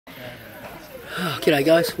G'day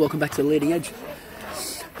guys, welcome back to the Leading Edge.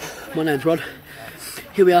 My name's Rod.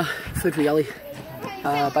 Here we are, Fletcher Gully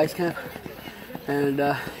base camp, and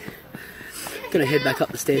gonna head back up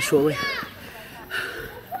the stairs shortly.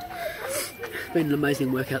 Been an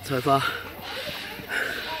amazing workout so far.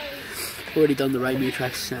 Already done the Raymere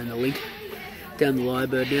tracks and the link down the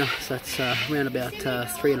Lyrebird now, so that's around about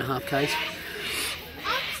 3.5 k's.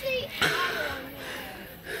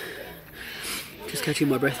 Just catching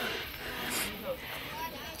my breath.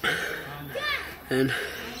 And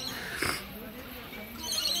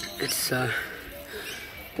it's going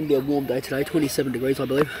to be a warm day today, 27 degrees I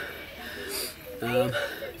believe.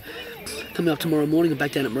 Coming up tomorrow morning and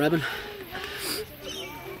back down at Moorabbin,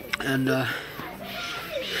 and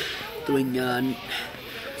doing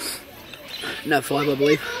NAV 5 I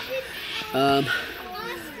believe,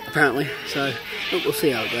 apparently, so we'll see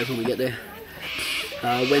how it goes when we get there.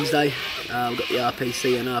 Wednesday we've got the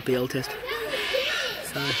RPC and RPL test,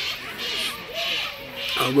 so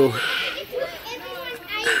I will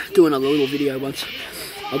do another little video once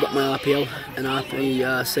I've got my RPL and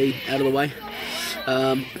RPC out of the way.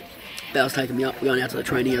 Bow's taking me up, we're going out to the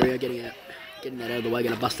training area, getting that out of the way,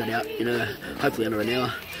 going to bust that out in hopefully under an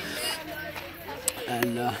hour.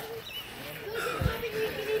 And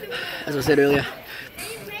as I said earlier,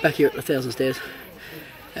 back here at the 1,000 Stairs,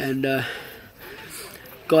 and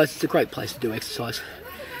guys, it's a great place to do exercise.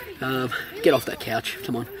 Get off that couch,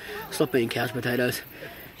 come on, stop being couch potatoes.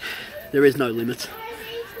 There is no limits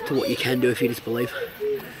to what you can do if you just believe.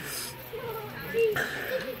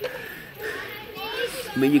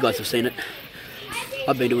 I mean, you guys have seen it.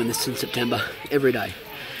 I've been doing this since September, every day.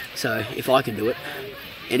 So if I can do it,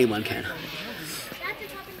 anyone can.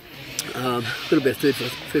 A little bit of food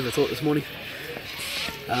for thought this morning.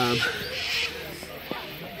 I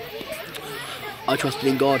trusted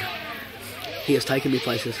in God. He has taken me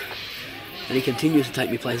places, and He continues to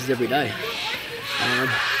take me places every day.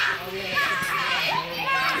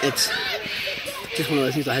 It's just one of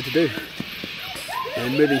those things I had to do.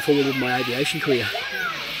 And moving forward with my aviation career,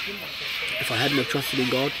 if I hadn't have trusted in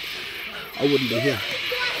God, I wouldn't be here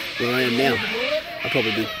where I am now. I'd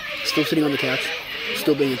probably be still sitting on the couch,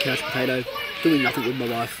 still being a couch potato, doing nothing with my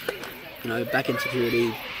life, you know, back in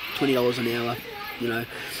security, $20 an hour, you know,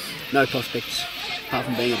 no prospects apart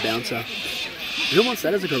from being a bouncer. Who wants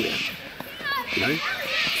that as a career? You know?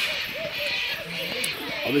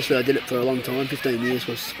 Obviously I did it for a long time, 15 years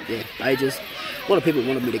was, yeah, ages. A lot of people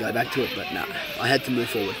wanted me to go back to it, but no, I had to move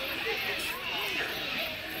forward.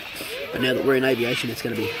 But now that we're in aviation, it's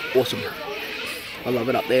going to be awesome. I love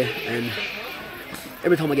it up there, and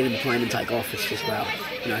every time I get in the plane and take off, it's just wow,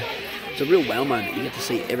 you know. It's a real wow moment, you get to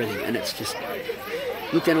see everything, and it's just,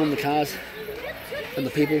 look down on the cars, and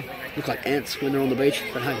the people look like ants when they're on the beach,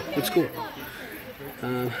 but hey, it's cool.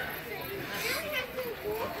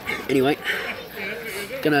 Anyway,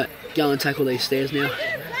 gonna go and tackle these stairs now.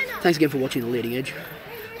 Thanks again for watching The Leading Edge.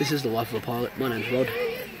 This is the life of a pilot. My name's Rod.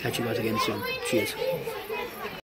 Catch you guys again soon. Cheers.